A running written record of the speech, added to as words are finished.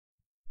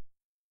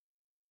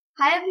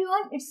Hi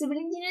everyone, it's Civil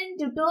Engineering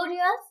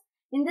Tutorials.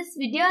 In this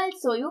video, I'll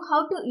show you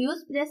how to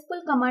use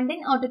Presspull command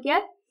in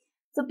AutoCAD.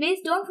 So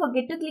please don't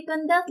forget to click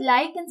on the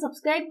like and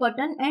subscribe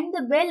button and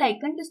the bell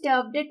icon to stay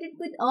updated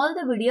with all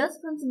the videos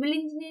from Civil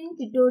Engineering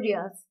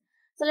Tutorials.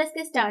 So let's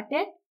get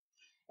started.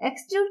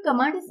 Extrude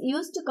command is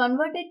used to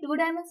convert a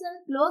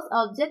two-dimensional closed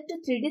object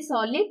to 3D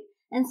solid,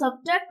 and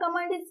Subtract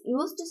command is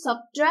used to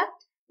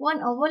subtract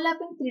one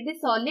overlapping 3D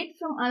solid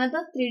from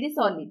another 3D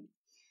solid.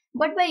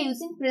 But by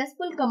using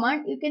Presspull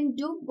command, you can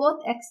do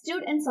both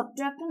extrude and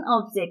subtract an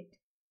object.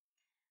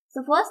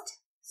 So first,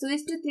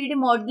 switch to 3D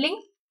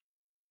modeling.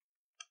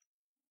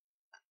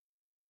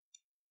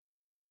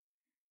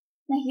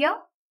 Now here,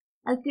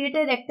 I'll create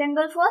a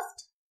rectangle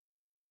first.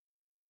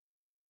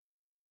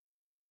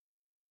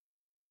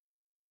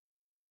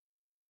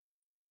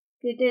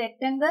 Create a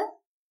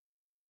rectangle.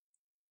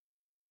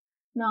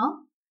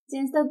 Now,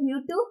 change the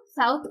view to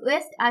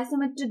southwest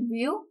isometric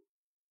view.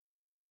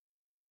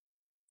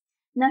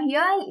 Now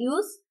here I'll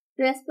use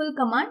Presspull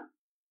command.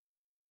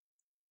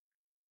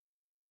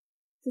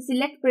 So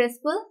select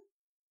Presspull.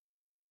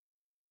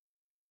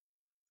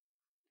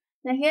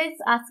 Now here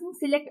it's asking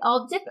select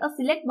object or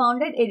select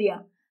bounded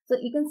area. So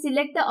you can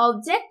select the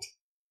object,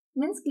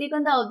 means click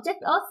on the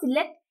object, or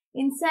select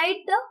inside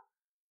the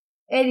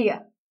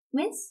area,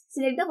 means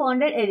select the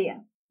bounded area.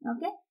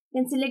 Okay,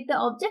 you can select the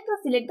object or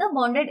select the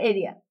bounded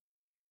area.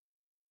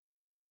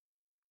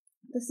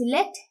 So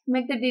select,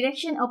 make the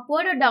direction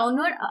upward or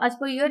downward as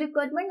per your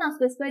requirement. Now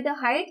specify the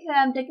height. Here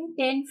I am taking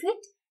 10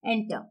 feet.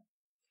 Enter.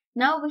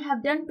 Now we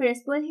have done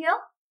Presspull here.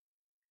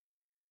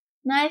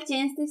 Now I'll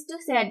change this to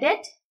shaded.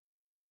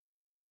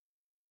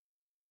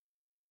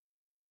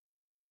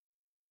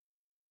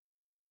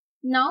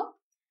 Now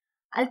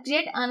I'll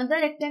create another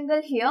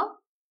rectangle here.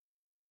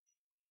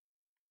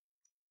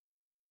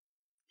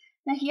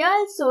 Now here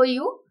I'll show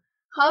you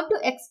how to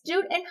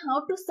extrude and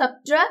how to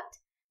subtract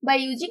by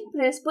using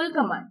Presspull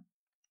command.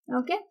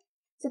 Okay,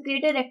 so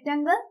create a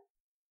rectangle.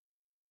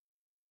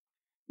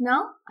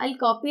 Now I'll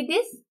copy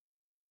this.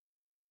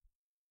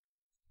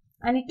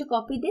 I need to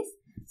copy this.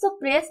 So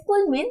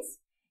Presspull means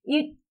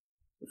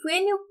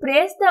when you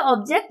press the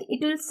object,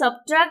 it will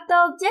subtract the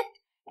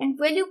object, and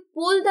when you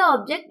pull the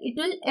object, it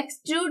will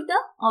extrude the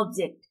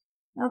object.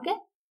 Okay,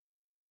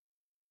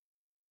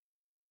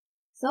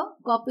 so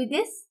copy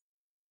this.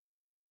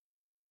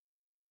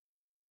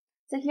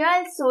 So here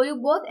I'll show you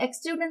both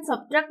extrude and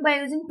subtract by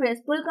using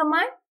Presspull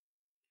command.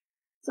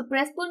 So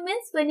Presspull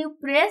means when you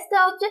press the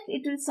object,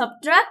 it will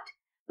subtract.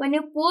 When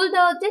you pull the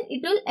object,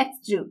 it will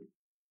extrude.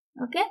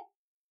 Okay.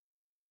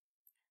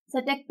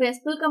 So take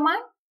Presspull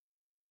command.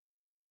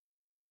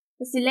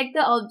 So select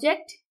the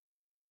object.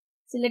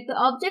 Select the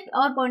object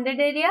or bounded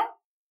area.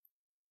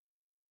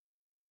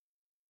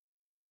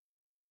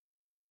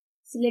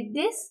 Select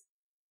this.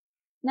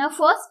 Now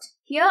first,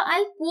 here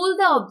I'll pull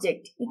the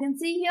object. You can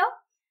see here,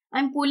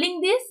 I'm pulling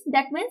this.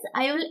 That means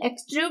I will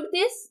extrude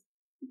this.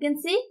 You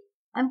can see,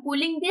 I'm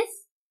pulling this.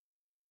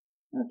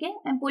 Okay,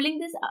 I'm pulling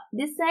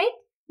this side.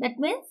 That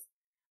means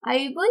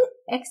I will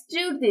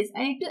extrude this.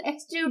 I need to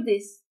extrude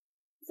this.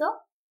 So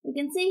you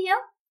can see here,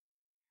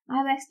 I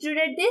have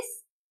extruded this.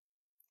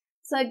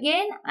 So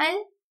again,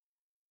 I'll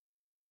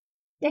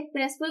take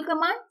Presspull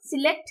command,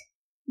 select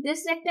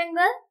this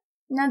rectangle.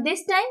 Now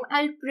this time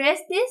I'll press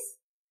this.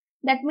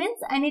 That means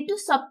I need to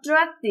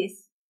subtract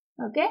this.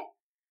 Okay.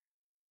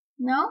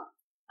 Now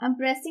I'm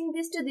pressing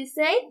this to this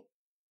side.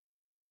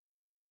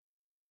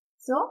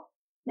 So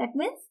that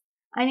means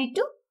I need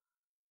to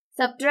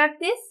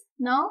subtract this.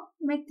 Now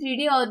make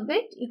 3D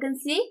orbit. You can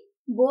see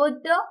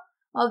both the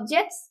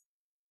objects.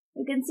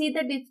 You can see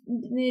the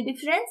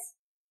difference.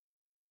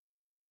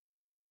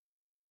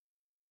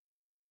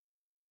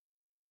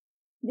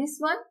 This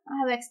one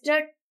I have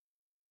extruded,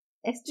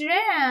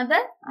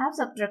 another I have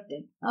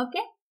subtracted.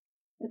 Okay,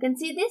 you can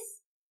see this.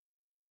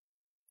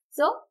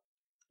 So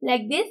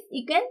like this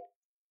you can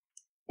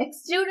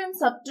extrude and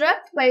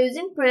subtract by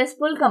using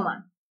Presspull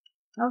command.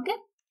 Okay,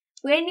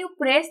 when you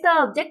press the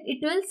object, it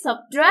will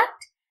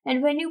subtract,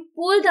 and when you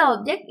pull the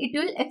object, it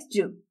will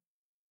extrude.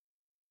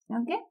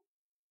 Okay,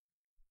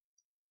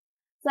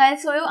 so I'll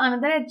show you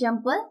another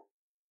example.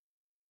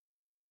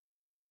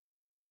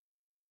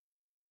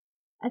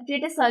 I'll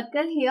create a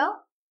circle here.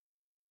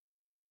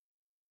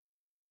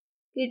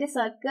 Create a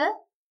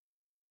circle.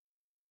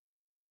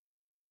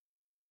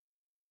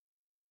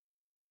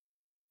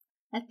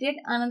 I'll create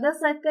another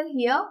circle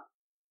here.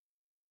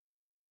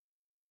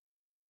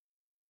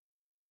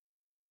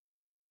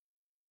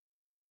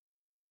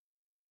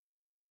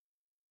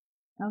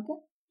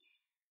 Okay.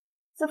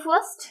 So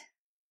first,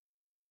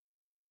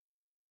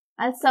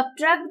 I'll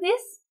subtract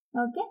this.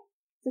 Okay.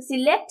 So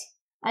select.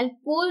 I'll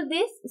pull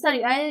this.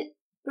 Sorry, I'll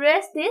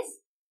press this.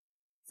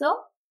 So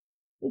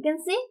you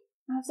can see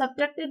I have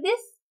subtracted this.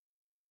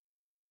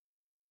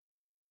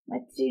 My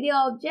 3D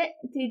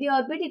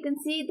orbit, you can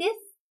see this.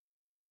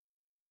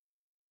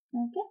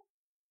 Okay.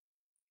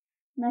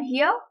 Now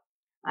here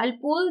I'll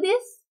pull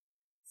this.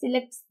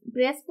 Select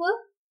Presspull.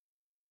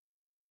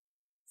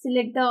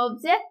 Select the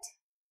object.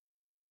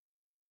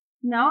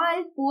 Now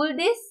I'll pull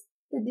this.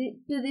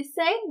 to this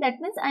side, that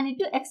means I need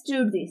to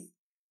extrude this.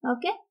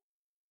 Okay.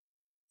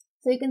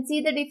 So you can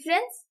see the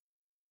difference.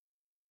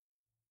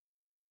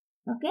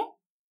 Okay.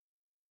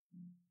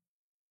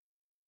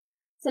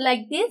 So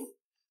like this,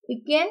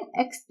 you can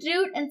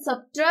extrude and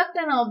subtract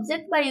an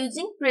object by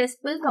using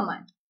Presspull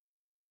command.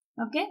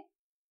 Okay.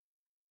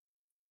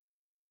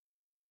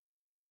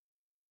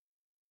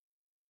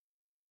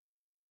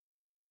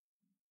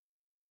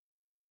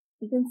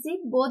 You can see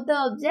both the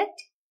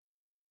object.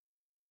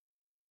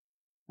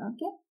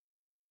 Okay.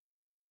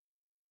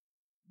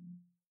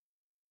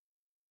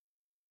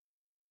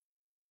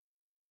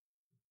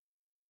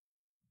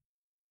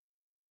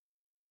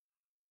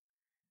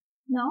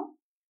 Now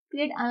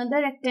create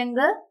another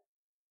rectangle.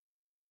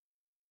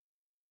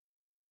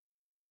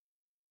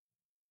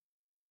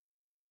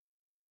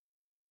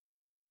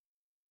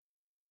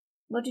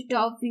 Go to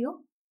top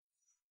view.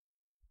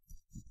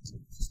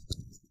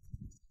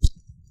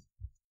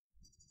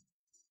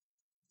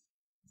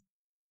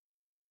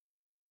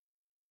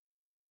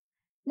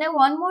 Now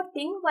one more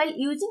thing, while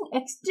using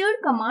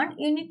extrude command,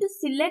 you need to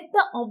select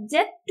the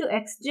object to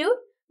extrude,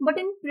 but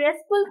in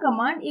Presspull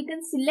command, you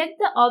can select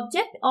the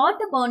object or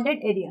the bounded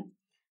area.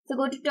 So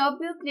go to top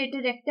view, create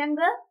a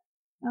rectangle.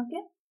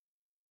 Okay.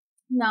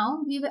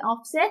 Now give an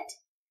offset.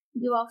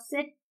 Give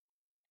offset.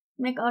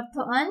 Make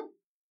ortho on.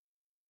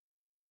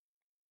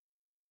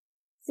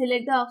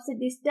 Select the offset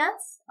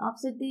distance.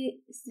 Offset the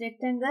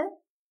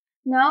rectangle.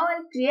 Now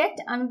I'll create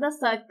another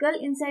circle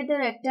inside the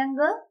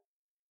rectangle.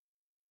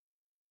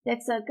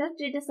 That circle,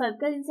 create a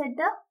circle inside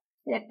the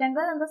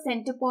rectangle on the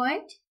center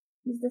point.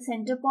 This is the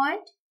center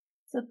point.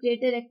 So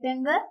create a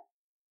rectangle.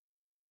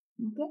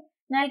 Okay.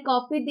 Now I'll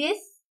copy this.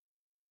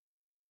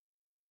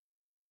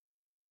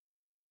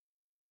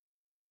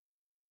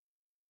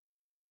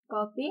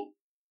 Copy.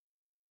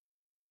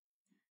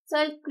 So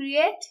I'll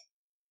create.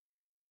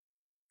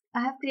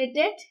 I have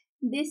created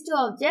these two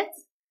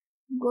objects.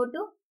 Go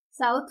to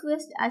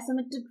southwest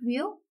isometric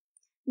view.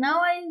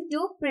 Now I'll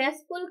do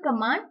Presspull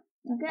command.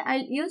 Okay,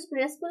 I'll use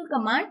Presspull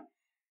command.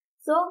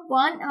 So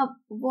one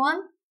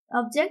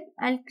object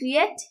I'll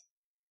create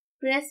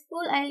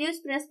Presspull. I'll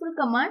use Presspull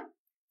command.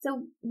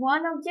 So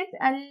one object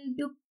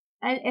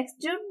I'll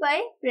extrude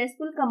by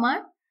Presspull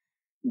command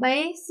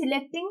by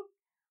selecting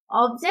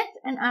object,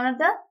 and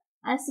another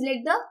I'll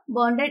select the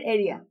bounded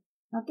area.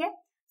 Okay.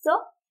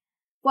 So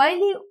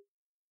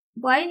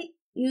while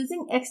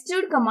using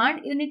extrude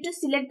command, you need to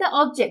select the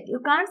object.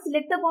 You can't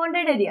select the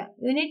bounded area.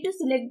 You need to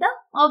select the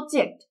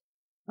object.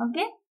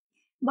 Okay.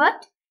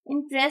 But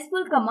in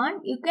Presspull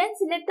command, you can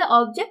select the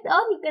object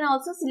or you can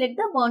also select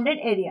the bounded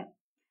area.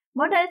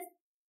 But I'll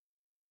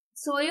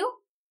show you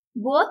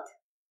both.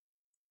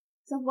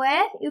 So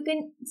where you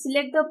can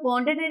select the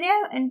bounded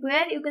area and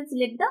where you can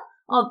select the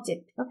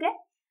object. Okay.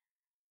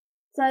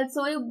 So I'll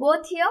show you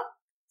both here.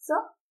 So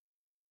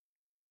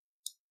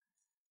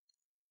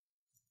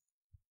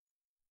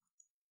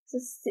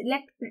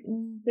select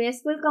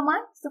Presspull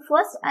command. So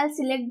first I'll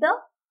select the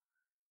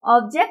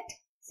object.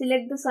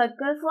 Select the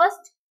circle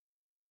first.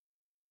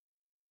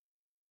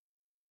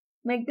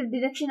 Make the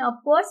direction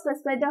upwards.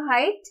 Specify the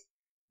height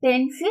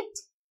 10 feet.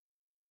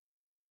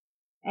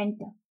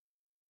 Enter.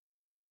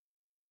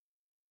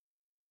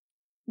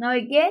 Now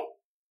again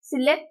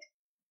select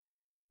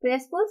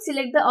Presspull.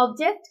 Select the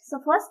object. So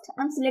first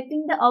I'm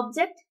selecting the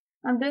object.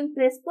 I'm doing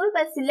Presspull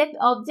by select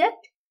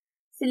object.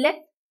 Select.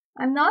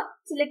 I'm not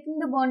selecting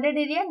the bounded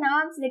area. Now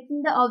I'm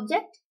selecting the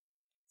object.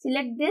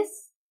 Select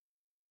this.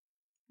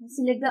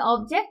 Select the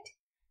object.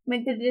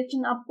 Make the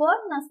direction upward.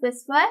 Now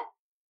specify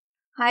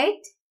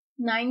height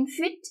 9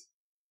 feet.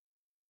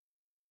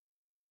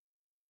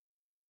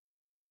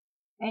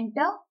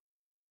 Enter.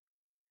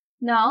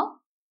 Now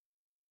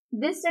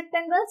this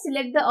rectangle,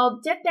 select the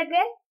object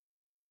again.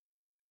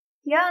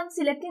 Here I am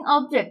selecting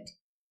object.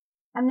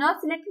 I am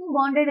not selecting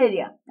bounded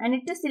area. I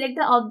need to select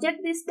the object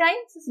this time.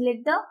 So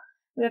select the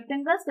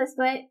rectangle,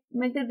 specify,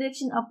 make the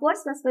direction upward,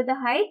 specify the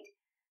height,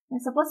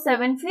 and suppose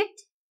 7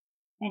 feet.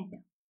 Enter.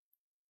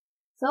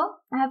 So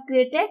I have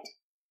created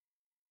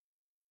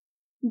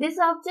this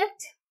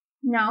object.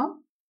 Now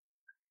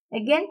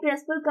again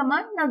Presspull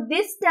command. Now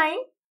this time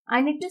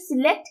I need to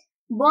select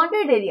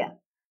bounded area.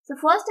 So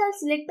first I'll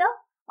select the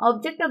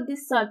object of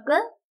this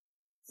circle.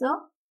 So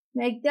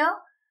make the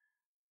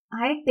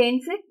height 10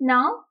 feet.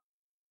 Now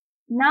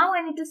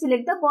I need to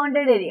select the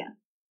bounded area.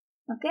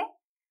 Okay.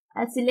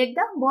 I'll select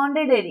the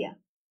bounded area.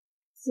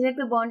 Select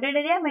the bounded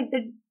area. Make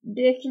the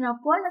direction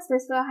upward.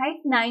 Specify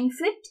height 9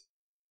 feet.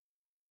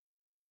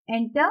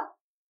 Enter.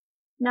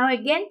 Now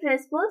again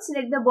Presspull.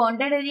 Select the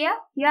bounded area.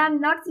 Here I am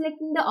not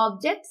selecting the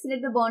object.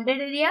 Select the bounded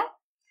area.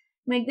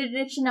 Make the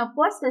direction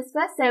upward.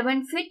 Specify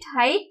 7 feet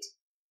height.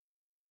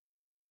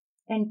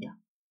 Enter.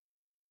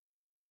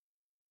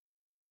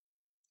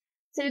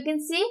 So you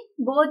can see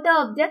both the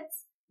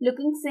objects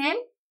looking same.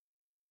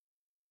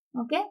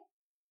 Okay.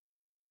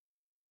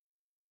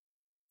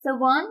 So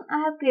one I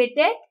have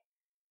created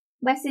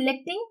by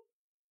selecting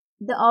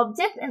the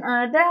object and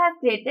another I have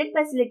created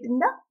by selecting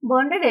the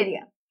bounded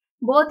area.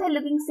 Both are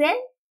looking same.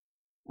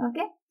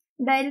 Okay.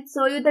 And I will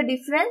show you the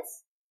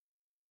difference.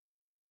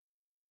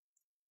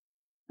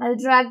 I'll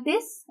drag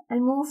this, I'll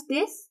move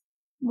this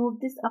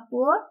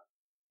upward.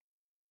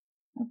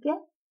 Okay.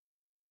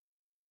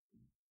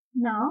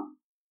 Now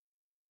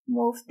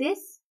move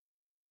this.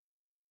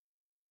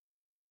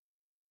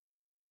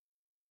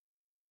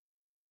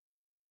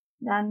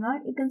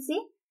 Downward. You can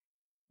see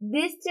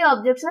these three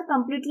objects are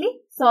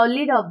completely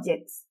solid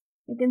objects.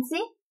 You can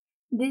see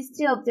these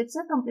three objects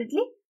are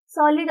completely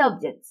solid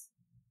objects.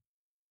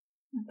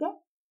 Okay.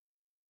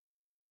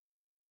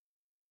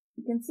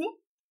 You can see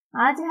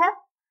as I have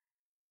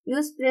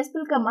used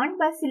Presspull command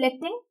by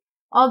selecting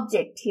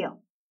object here.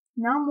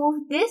 Now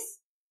move this.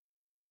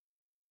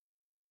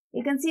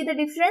 You can see the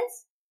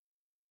difference.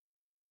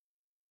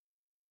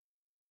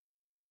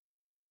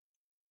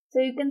 So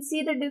you can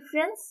see the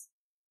difference.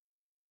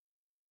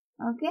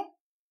 Okay.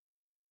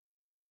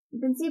 You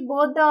can see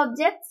both the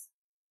objects.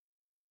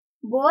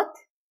 Both.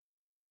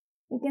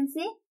 You can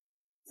see.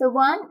 So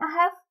one I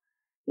have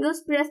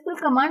used Presspull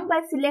command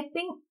by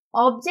selecting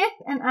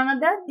object, and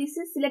another this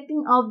is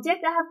selecting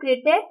object I have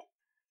created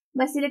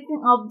by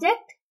selecting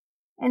object,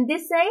 and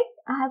this side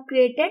I have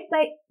created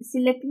by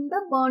selecting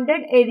the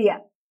bounded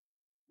area.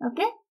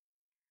 Okay.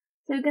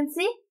 So you can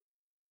see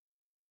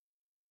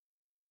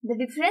the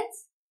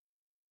difference.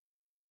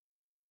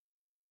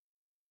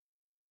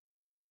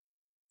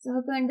 So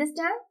hope you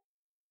understand.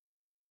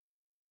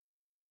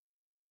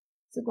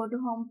 So go to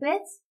home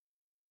page.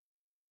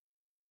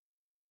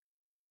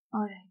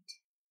 Alright.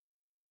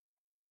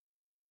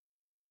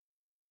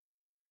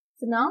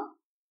 So now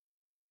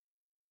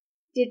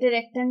create a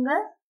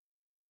rectangle.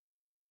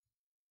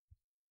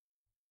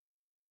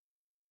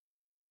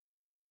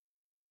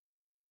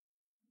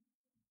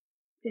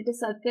 Create a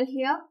circle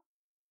here.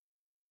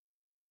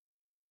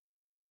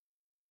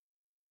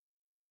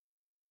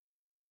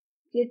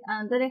 Create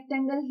another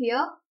rectangle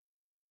here.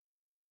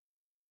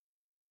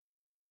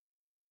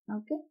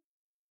 Okay.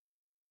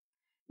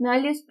 Now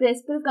I'll use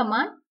Presspull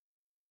command.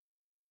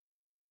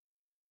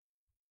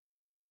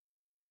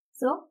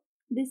 So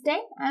this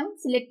time I am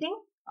selecting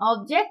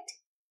object.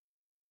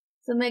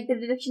 So make the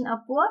direction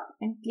upward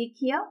and click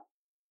here.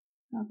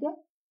 Okay.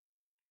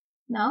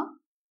 Now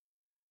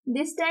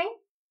this time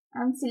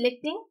I am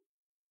selecting.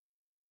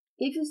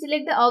 If you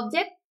select the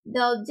object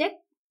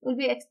will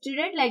be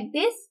extruded like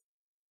this.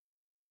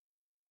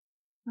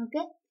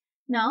 Okay.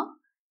 Now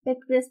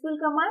take Presspull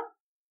command,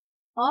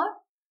 or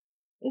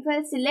if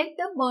I select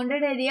the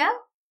bounded area,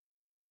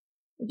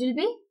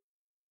 the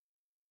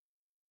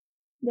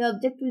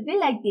object will be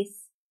like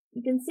this.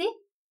 You can see.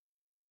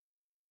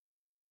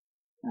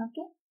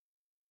 Okay.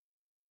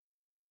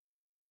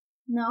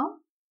 Now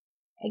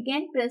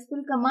again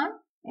Presspull command.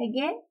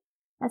 Again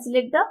I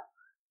select the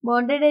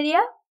bounded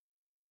area.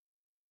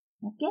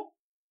 Okay.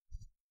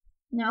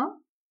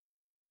 Now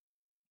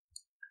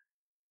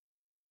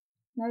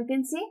you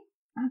can see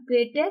I have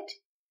created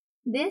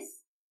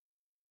this.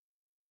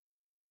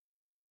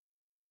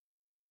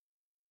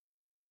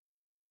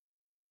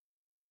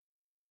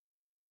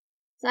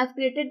 So I have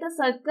created the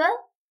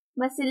circle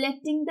by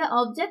selecting the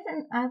object,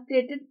 and I have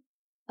created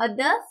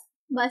others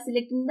by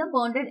selecting the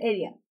bounded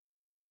area.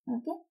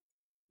 Okay.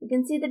 You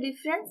can see the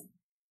difference.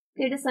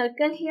 Create a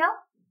circle here.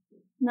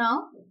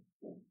 Now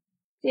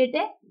create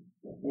a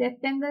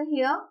rectangle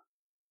here.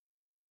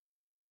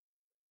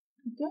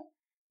 Okay.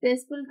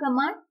 Presspull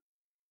command.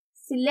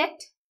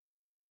 Select.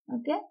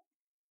 Okay.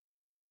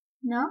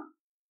 Now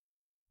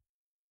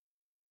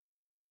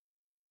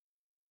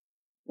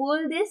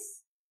pull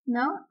this.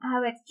 Now I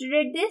have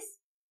extruded this.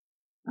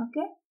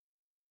 Okay.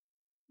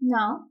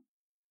 Now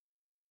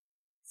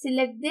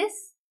select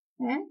this,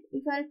 and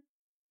if I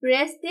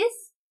press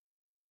this,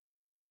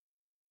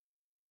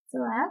 so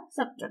I have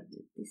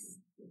subtracted this.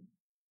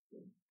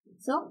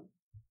 So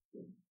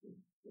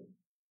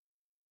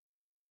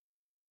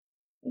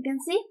you can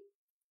see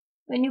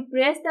when you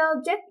press the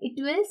object it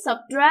will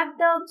subtract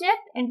the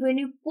object, and when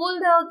you pull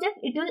the object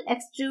it will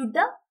extrude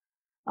the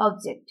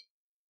object.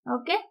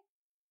 Okay.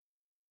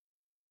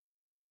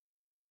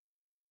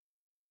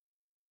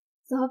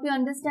 So hope you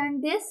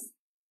understand this.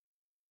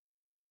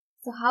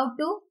 So how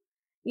to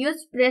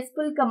use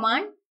Presspull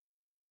command.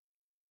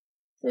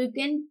 So you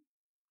can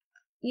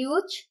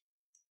use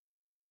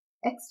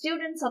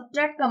Extrude and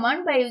Subtract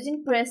command by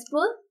using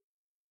Presspull.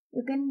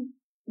 You can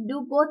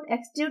do both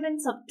Extrude and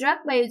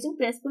Subtract by using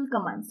Presspull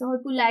command. So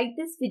hope you like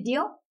this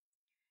video.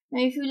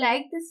 Now if you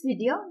like this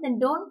video, then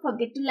don't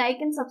forget to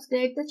like and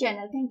subscribe the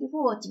channel. Thank you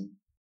for watching.